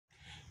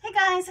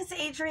guys, it's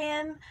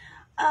Adrienne.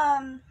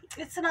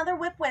 It's another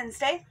WIP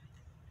Wednesday.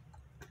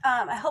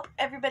 I hope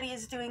everybody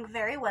is doing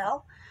very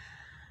well.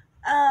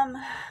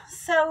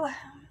 So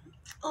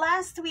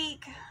last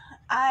week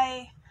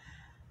I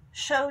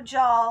showed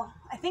y'all,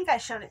 I think I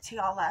showed it to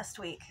y'all last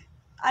week.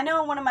 I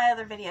know in one of my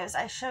other videos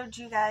I showed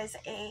you guys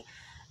a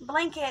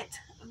blanket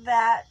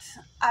that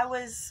I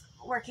was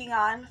working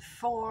on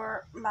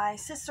for my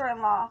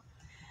sister-in-law,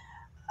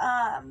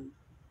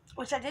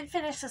 which I did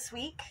finish this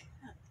week.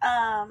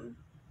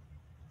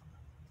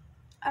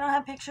 I don't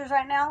have pictures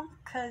right now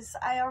because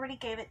I already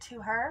gave it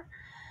to her,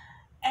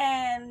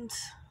 and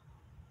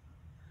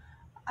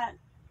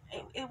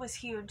it was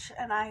huge,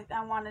 and I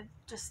wanted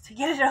just to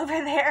get it over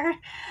there.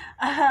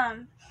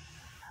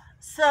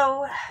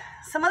 So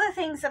some other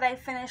things that I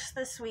finished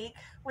this week,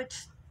 which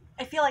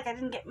I feel like I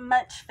didn't get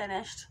much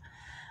finished,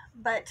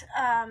 but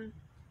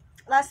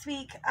last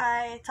week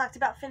I talked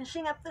about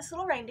finishing up this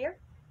little reindeer.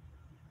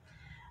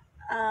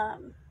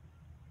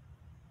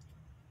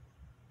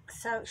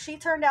 So she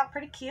turned out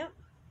pretty cute.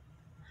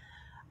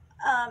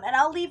 And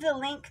I'll leave the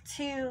link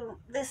to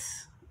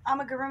this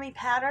amigurumi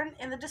pattern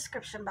in the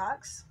description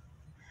box.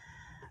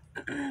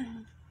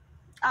 I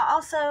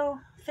also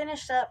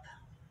finished up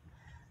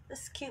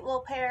this cute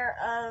little pair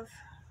of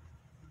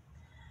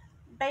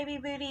baby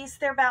booties.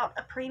 They're about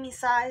a preemie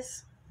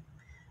size.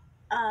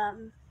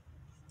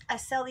 I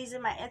sell these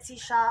in my Etsy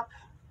shop.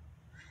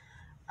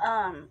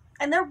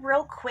 And they're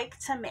real quick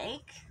to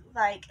make,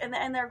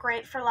 and they're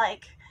great for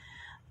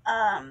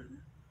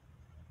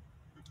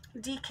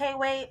DK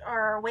weight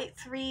or weight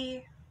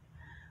 3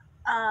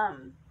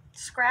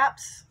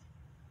 scraps.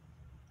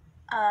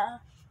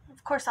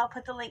 Of course, I'll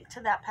put the link to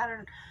that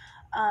pattern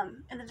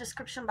in the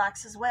description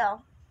box as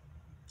well.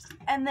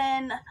 And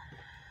then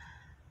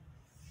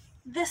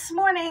this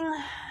morning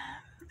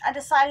I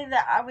decided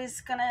that I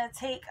was gonna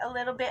take a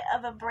little bit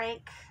of a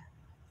break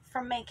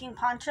from making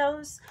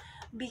ponchos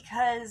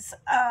because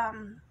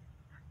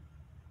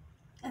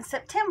in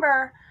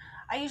September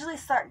I usually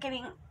start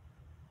getting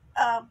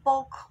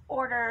bulk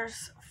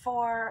orders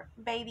for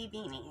baby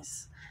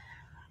beanies,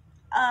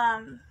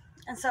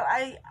 and so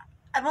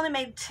I've only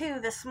made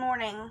 2 this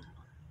morning,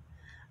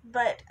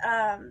 but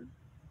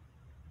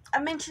I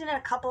mentioned in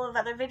a couple of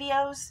other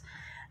videos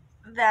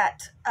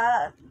that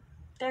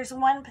there's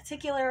one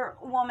particular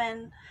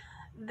woman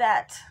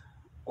that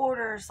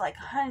orders like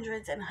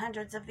hundreds and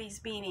hundreds of these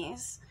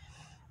beanies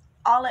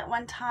all at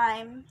one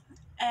time,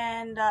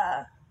 and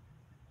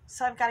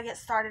so I've got to get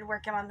started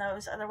working on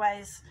those,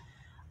 otherwise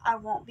I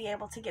won't be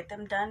able to get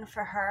them done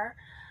for her.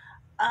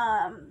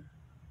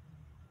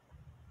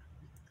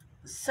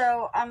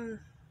 So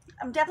I'm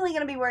definitely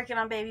going to be working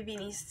on baby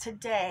beanies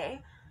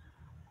today.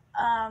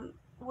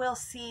 We'll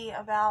see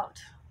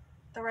about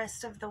the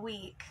rest of the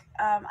week.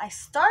 I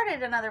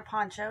started another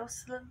poncho,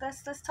 so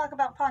let's talk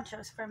about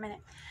ponchos for a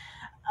minute.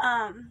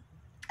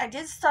 I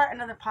did start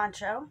another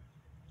poncho,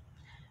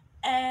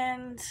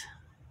 and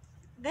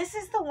this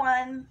is the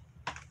one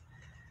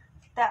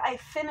that I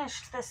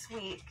finished this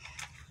week.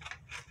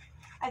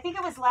 I think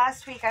it was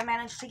last week I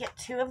managed to get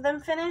 2 of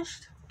them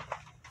finished.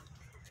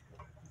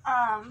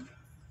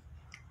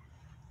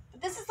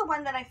 This is the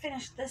one that I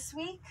finished this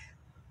week.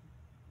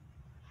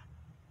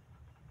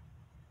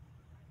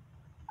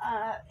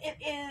 It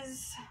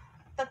is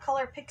the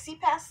color Pixie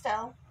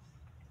Pastel.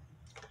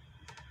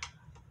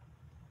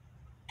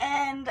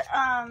 And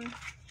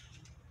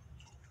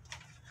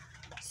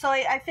so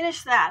I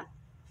finished that.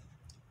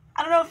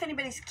 I don't know if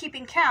anybody's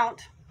keeping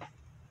count,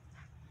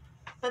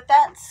 but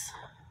that's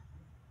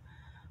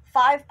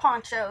 5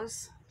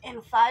 ponchos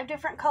in 5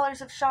 different colors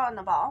of shaw in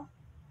the ball.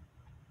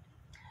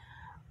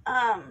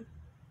 I'm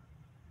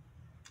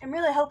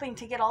really hoping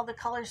to get all the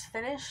colors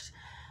finished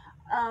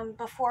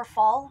before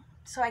fall,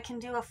 so I can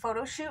do a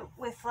photo shoot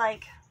with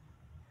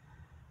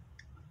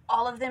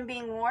all of them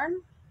being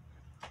worn.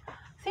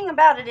 Thing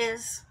about it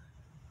is,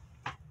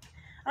 I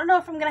don't know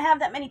if I'm going to have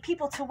that many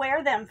people to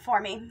wear them for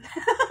me.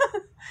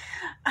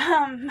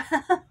 I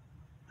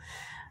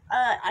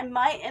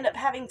might end up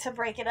having to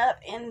break it up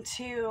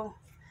into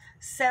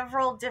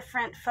several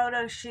different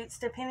photo shoots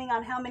depending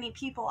on how many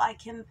people I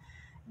can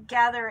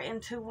gather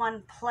into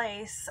one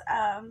place.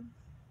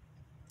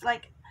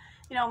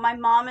 My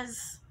mom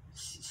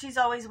she's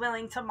always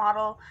willing to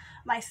model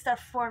my stuff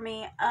for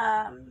me,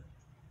 and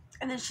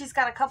then she's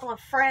got a couple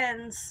of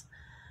friends,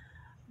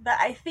 but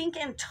I think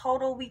in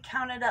total we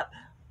counted up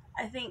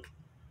 8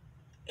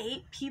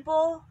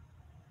 people,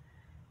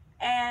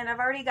 and I've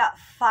already got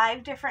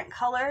 5 different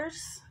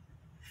colors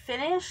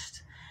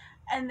finished,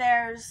 and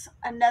there's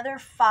another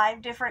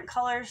 5 different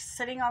colors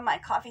sitting on my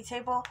coffee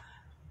table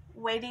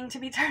waiting to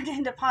be turned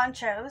into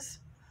ponchos.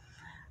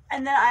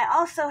 And then I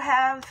also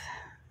have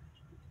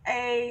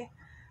a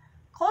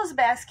clothes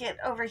basket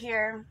over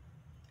here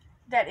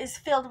that is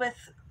filled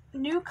with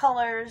new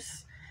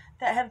colors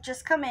that have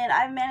just come in.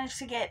 I've managed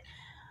to get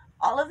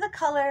all of the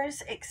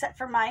colors except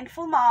for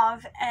Mindful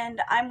Mauve,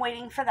 and I'm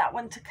waiting for that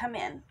one to come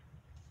in.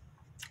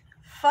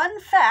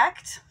 Fun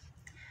fact,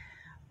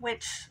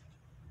 which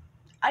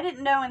I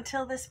didn't know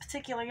until this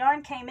particular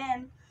yarn came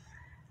in,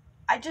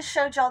 I just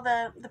showed y'all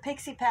the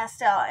Pixie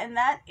Pastel, and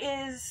that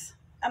is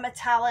a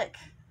metallic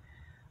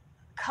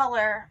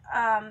color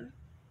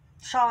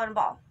shawl and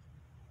ball.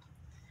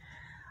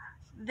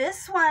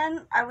 This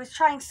one I was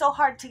trying so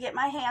hard to get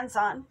my hands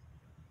on,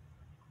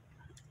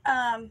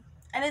 and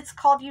it's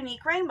called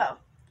Unique Rainbow,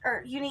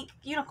 or Unique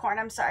Unicorn,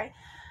 I'm sorry.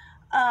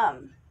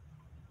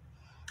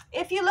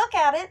 If you look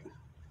at it,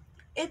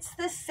 it's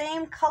the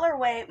same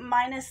colorway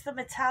minus the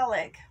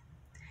metallic.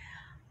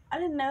 I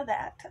didn't know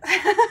that.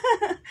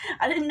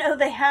 I didn't know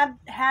they had,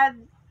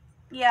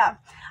 yeah.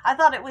 I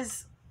thought it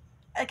was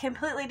a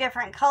completely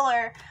different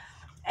color.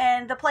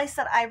 And the place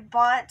that I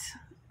bought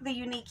the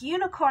Unique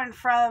Unicorn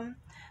from,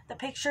 the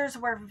pictures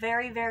were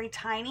very, very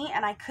tiny,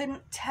 and I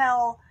couldn't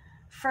tell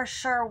for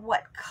sure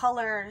what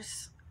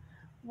colors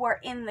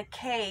were in the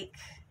cake.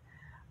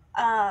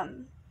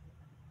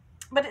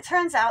 But it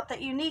turns out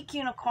that Unique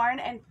Unicorn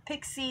and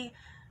Pixie,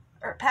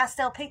 or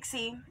Pastel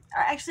Pixie,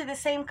 are actually the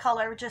same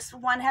color, just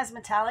one has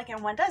metallic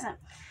and one doesn't.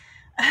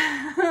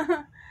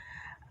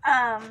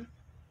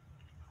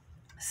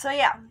 So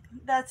yeah,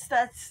 that's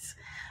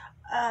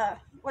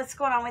what's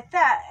going on with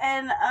that.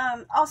 And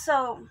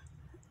also,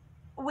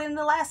 when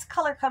the last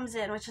color comes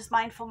in, which is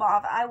Mindful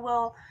Mauve, I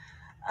will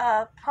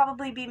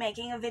probably be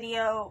making a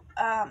video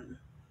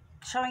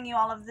showing you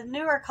all of the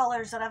newer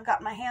colors that I've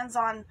got my hands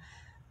on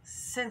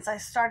since I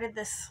started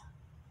this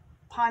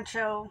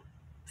poncho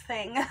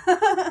thing.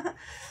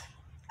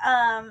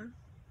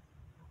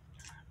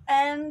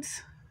 And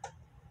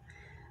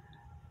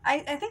I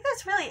think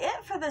that's really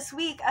it for this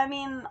week. I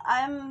mean,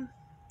 I'm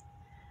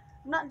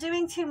not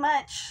doing too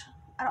much.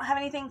 I don't have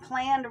anything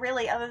planned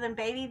really other than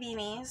baby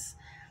beanies.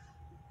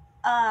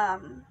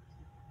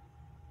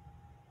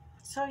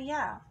 So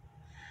yeah.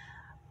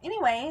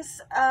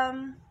 Anyways,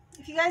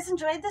 if you guys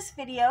enjoyed this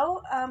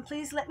video,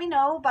 please let me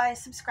know by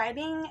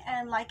subscribing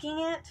and liking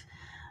it.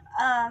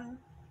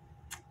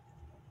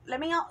 Let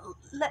me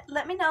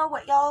know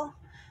what y'all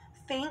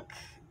think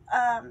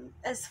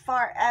as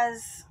far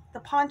as the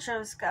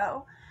ponchos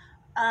go.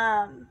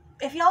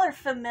 If y'all are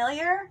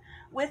familiar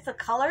with the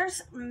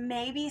colors,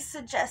 maybe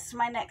suggest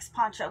my next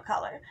poncho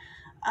color.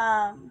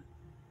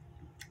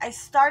 I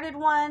started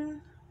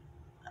one.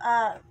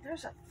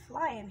 There's a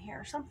fly in here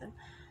or something.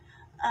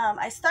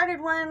 I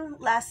started one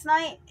last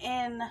night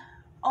in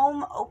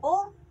Ohm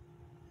Opal,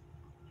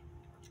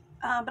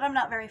 but I'm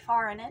not very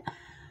far in it.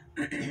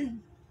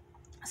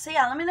 So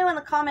yeah, let me know in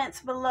the comments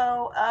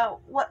below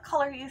what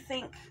color you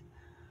think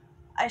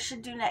I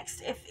should do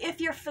next, if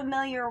you're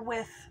familiar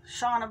with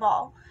Shauna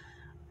Ball.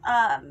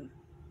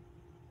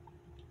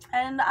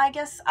 And I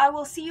guess I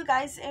will see you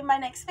guys in my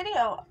next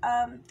video.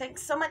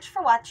 Thanks so much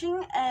for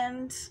watching,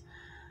 and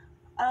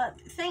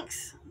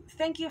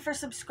thank you for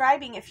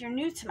subscribing if you're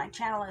new to my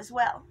channel as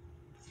well.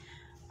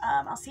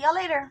 I'll see y'all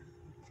later.